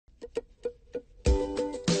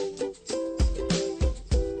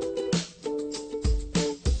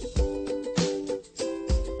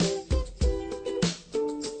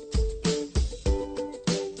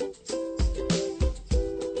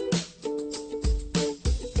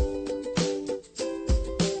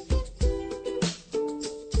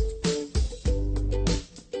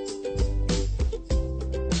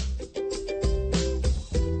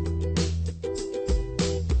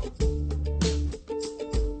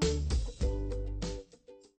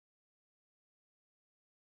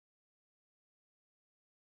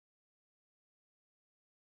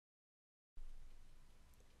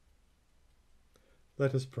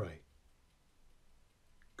Let us pray.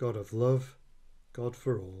 God of love, God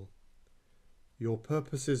for all, your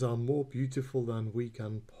purposes are more beautiful than we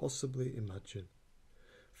can possibly imagine.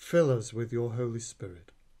 Fill us with your Holy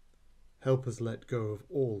Spirit. Help us let go of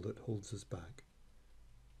all that holds us back.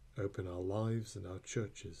 Open our lives and our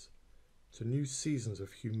churches to new seasons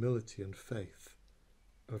of humility and faith,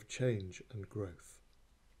 of change and growth.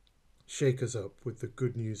 Shake us up with the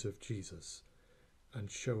good news of Jesus and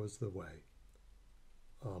show us the way.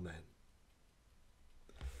 Amen.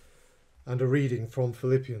 And a reading from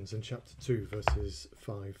Philippians in chapter 2, verses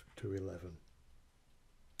 5 to 11.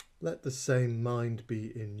 Let the same mind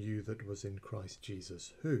be in you that was in Christ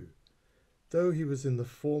Jesus, who, though he was in the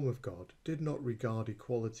form of God, did not regard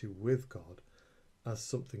equality with God as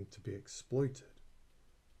something to be exploited,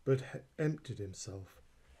 but emptied himself,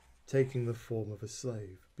 taking the form of a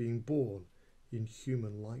slave, being born in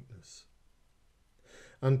human likeness.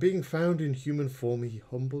 And being found in human form, he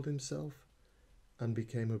humbled himself and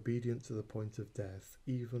became obedient to the point of death,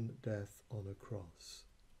 even death on a cross.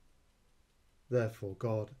 Therefore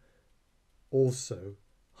God also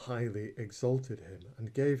highly exalted him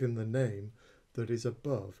and gave him the name that is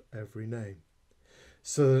above every name,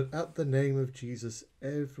 so that at the name of Jesus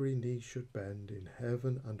every knee should bend in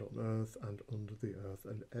heaven and on earth and under the earth,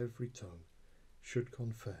 and every tongue should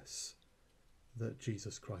confess that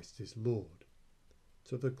Jesus Christ is Lord,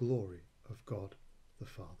 to the glory of God the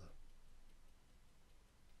Father.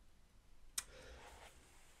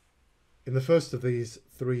 In the first of these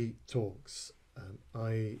three talks,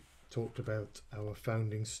 I talked about our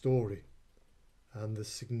founding story and the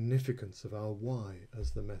significance of our why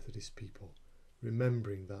as the Methodist people,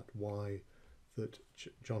 remembering that why that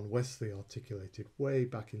John Wesley articulated way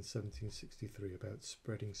back in 1763 about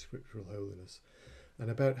spreading scriptural holiness, and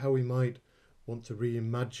about how we might want to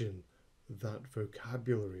reimagine that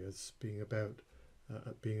vocabulary as being about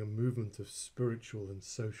being a movement of spiritual and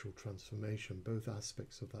social transformation, both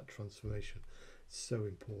aspects of that transformation. It's so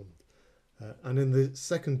important. And in the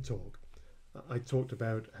second talk, I talked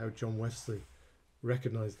about how John Wesley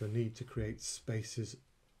recognised the need to create spaces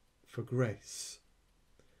for grace,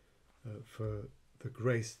 for the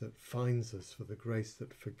grace that finds us, for the grace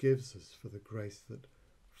that forgives us, for the grace that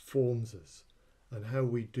forms us, and how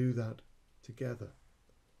we do that together,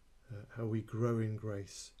 how we grow in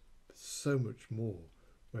grace so much more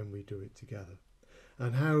when we do it together,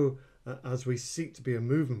 and how as we seek to be a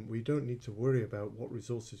movement, we don't need to worry about what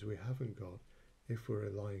resources we haven't got if we're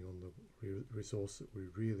relying on the resource that we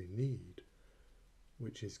really need,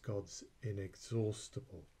 which is God's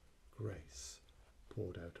inexhaustible grace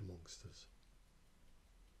poured out amongst us.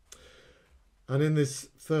 And in this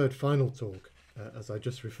third final talk, as I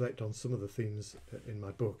just reflect on some of the themes in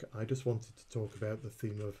my book, I just wanted to talk about the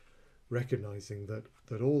theme of recognizing that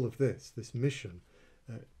all of this mission,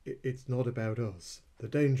 it's not about us. The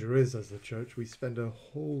danger is, as the church, we spend a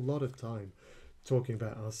whole lot of time talking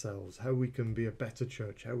about ourselves, how we can be a better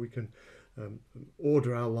church, how we can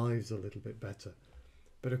order our lives a little bit better.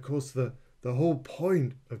 But of course, the whole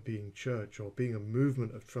point of being church or being a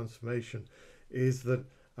movement of transformation is that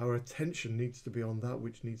our attention needs to be on that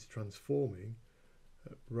which needs transforming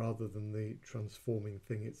rather than the transforming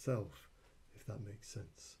thing itself, if that makes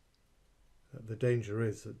sense. The danger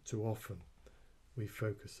is that too often we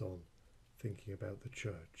focus on thinking about the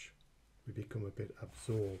church. We become a bit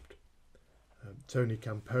absorbed. Tony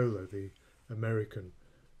Campolo, the American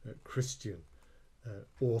Christian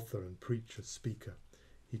author and preacher, speaker,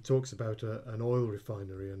 he talks about an oil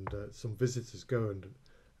refinery, and some visitors go and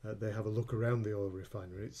they have a look around the oil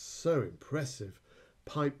refinery. It's so impressive.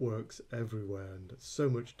 Pipe works everywhere and so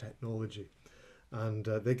much technology. And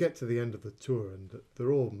they get to the end of the tour and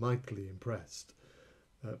they're all mightily impressed.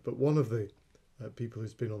 But one of the people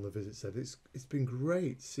who's been on the visit said, it's been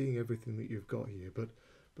great seeing everything that you've got here, but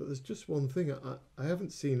there's just one thing. I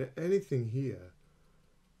haven't seen anything here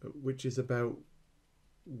which is about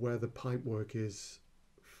where the pipe work is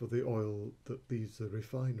for the oil that leaves the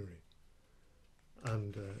refinery.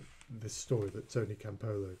 And this story that Tony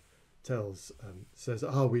Campolo tells says,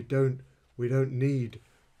 we don't need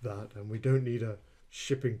that, and we don't need a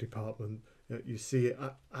shipping department. You see,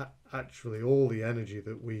 actually, all the energy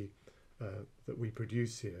that we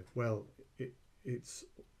produce here, well, it's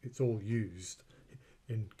all used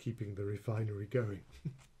in keeping the refinery going.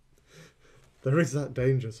 There is that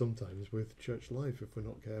danger sometimes with church life, if we're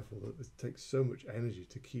not careful, that it takes so much energy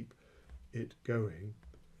to keep it going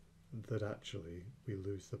that actually we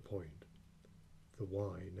lose the point. The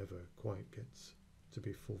why never quite gets to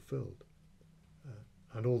be fulfilled.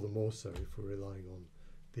 And all the more so if we're relying on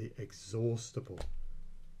the exhaustible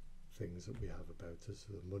things that we have about us,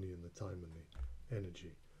 the money and the time and the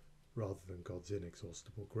energy rather than God's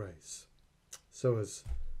inexhaustible grace. So as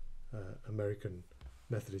American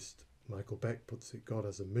Methodist Michael Beck puts it, God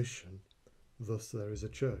has a mission, thus there is a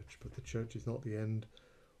church, but the church is not the end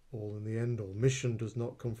all and the end all. Mission does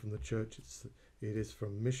not come from the church, it is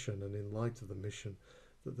from mission, and in light of the mission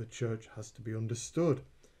that the church has to be understood,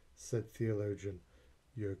 said theologian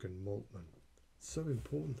Jürgen Moltmann. It's so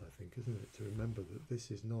important, I think, isn't it, to remember that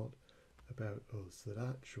this is not about us, that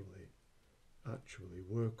actually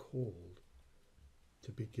we're called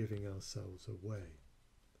to be giving ourselves away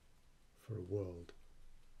for a world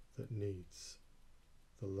that needs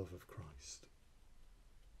the love of Christ.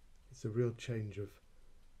 It's a real change of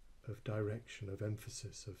direction, of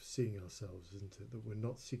emphasis, of seeing ourselves, isn't it? That we're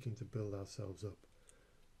not seeking to build ourselves up,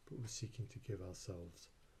 but we're seeking to give ourselves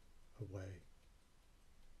away.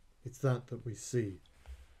 It's that we see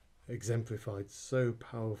exemplified so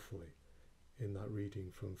powerfully in that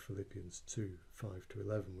reading from Philippians 2, 5 to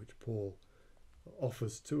 11, which Paul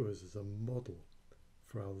offers to us as a model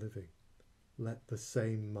for our living. Let the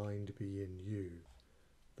same mind be in you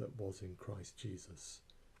that was in Christ Jesus,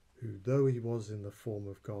 who, though he was in the form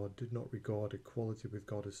of God, did not regard equality with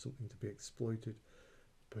God as something to be exploited,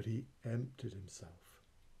 but he emptied himself,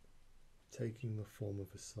 taking the form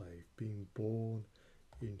of a slave, being born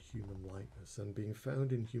in human likeness, and being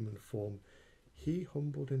found in human form, he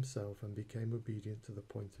humbled himself and became obedient to the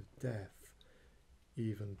point of death,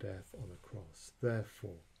 even death on a cross.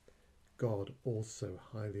 Therefore, God also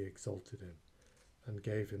highly exalted him and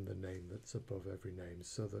gave him the name that's above every name,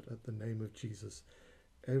 so that at the name of Jesus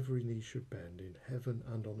every knee should bend in heaven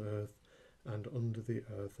and on earth and under the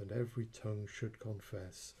earth, and every tongue should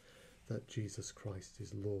confess that Jesus Christ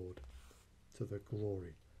is Lord, to the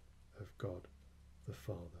glory of God the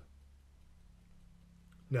Father.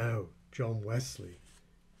 Now, John Wesley,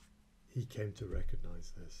 he came to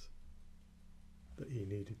recognize this, that he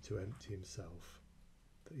needed to empty himself,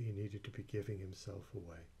 that he needed to be giving himself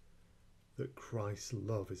away, that Christ's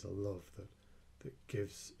love is a love that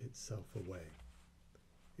gives itself away.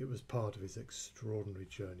 It was part of his extraordinary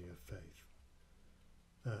journey of faith.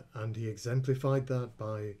 And he exemplified that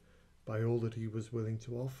by all that he was willing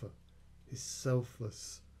to offer, his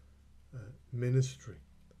selfless ministry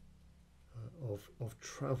of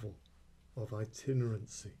travel, of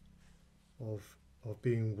itinerancy, of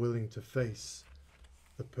being willing to face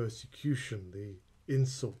the persecution, the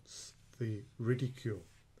insults, the ridicule.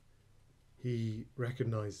 He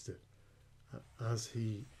recognized it as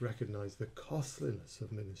he recognized the costliness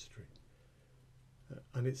of ministry.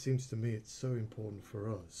 And it seems to me it's so important for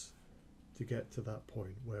us to get to that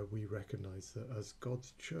point where we recognize that as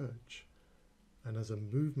God's church and as a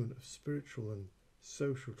movement of spiritual and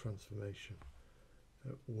social transformation,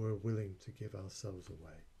 we're willing to give ourselves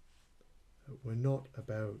away. We're not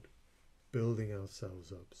about building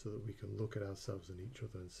ourselves up so that we can look at ourselves and each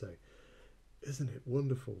other and say, isn't it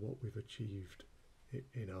wonderful what we've achieved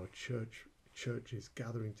in our churches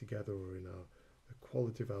gathering together, or in the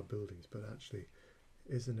quality of our buildings, but actually,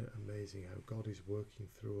 isn't it amazing how God is working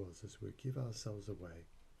through us as we give ourselves away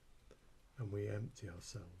and we empty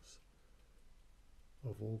ourselves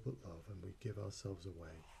of all but love, and we give ourselves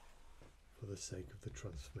away for the sake of the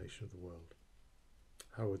transformation of the world.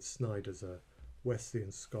 Howard Snyder's a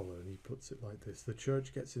Wesleyan scholar, and he puts it like this: the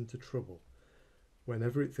church gets into trouble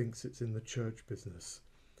whenever it thinks it's in the church business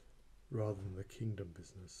rather than the kingdom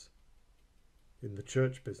business. In the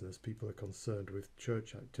church business, people are concerned with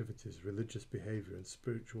church activities, religious behaviour and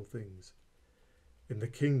spiritual things. In the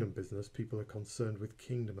kingdom business, people are concerned with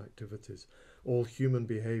kingdom activities, all human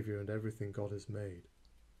behaviour and everything God has made.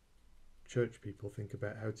 Church people think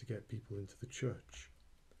about how to get people into the church.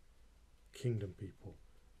 Kingdom people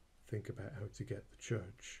think about how to get the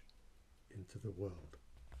church into the world.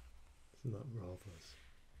 Isn't that marvellous?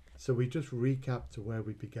 So we just recap to where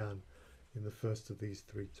we began in the first of these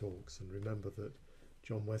three talks, and remember that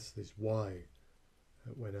John Wesley's why,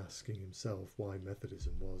 when asking himself why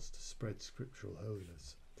Methodism, was to spread scriptural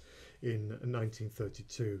holiness. In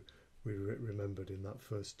 1932, we remembered in that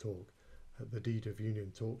first talk, the Deed of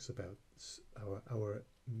Union talks about our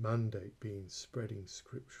mandate being spreading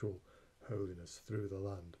scriptural holiness through the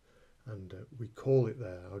land, and we call it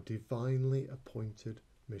there our divinely appointed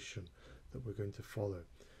mission that we're going to follow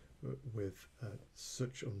with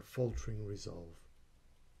such unfaltering resolve.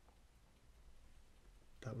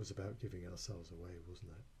 That was about giving ourselves away,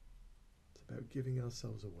 wasn't it? It's about giving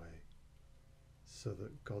ourselves away so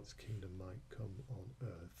that God's kingdom might come on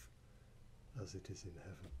earth as it is in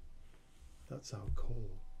heaven. That's our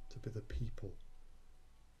call, to be the people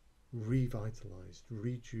revitalized,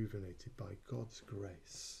 rejuvenated by God's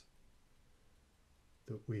grace,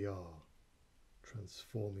 that we are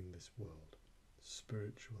transforming this world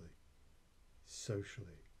spiritually,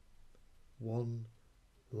 socially, one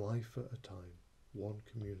life at a time, one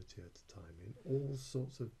community at a time, in all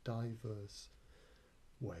sorts of diverse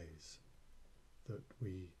ways that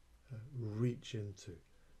we reach into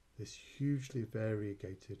this hugely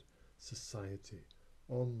variegated society,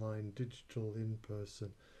 online, digital, in person,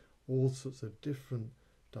 all sorts of different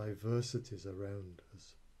diversities around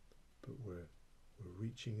us, but we're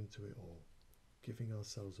reaching into it all, giving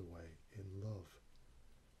ourselves away in love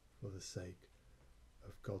for the sake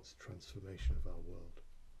of God's transformation of our world.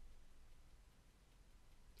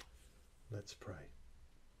 Let's pray.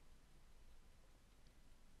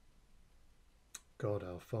 God,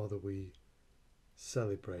 our Father, we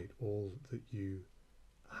celebrate all that you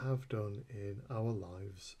have done in our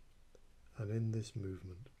lives and in this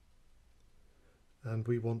movement. And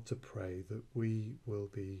we want to pray that we will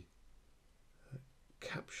be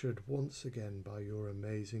captured once again by your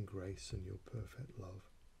amazing grace and your perfect love.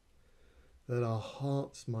 That our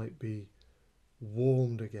hearts might be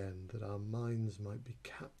warmed again, that our minds might be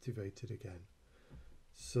captivated again,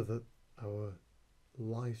 so that our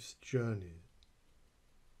life's journey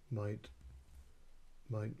might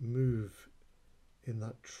move in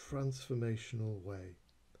that transformational way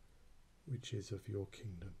which is of your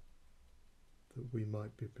kingdom, that we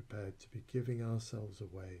might be prepared to be giving ourselves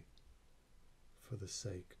away for the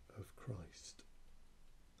sake of Christ,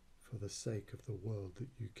 for the sake of the world that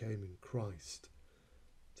you came in Christ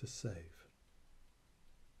to save.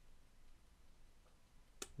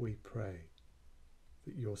 We pray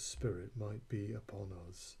that your Spirit might be upon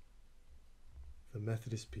us, the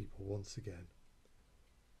Methodist people, once again,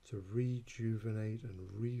 to rejuvenate and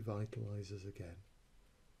revitalize us again,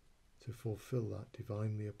 to fulfill that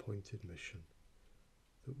divinely appointed mission,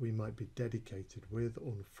 that we might be dedicated with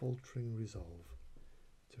unfaltering resolve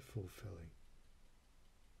to fulfilling.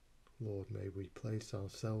 Lord, may we place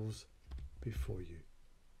ourselves before you,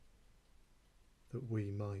 that we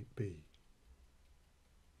might be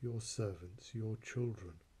your servants, your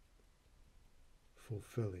children,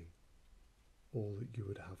 fulfilling all that you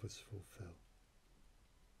would have us fulfill.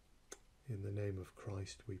 In the name of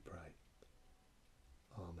Christ we pray.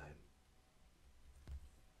 Amen.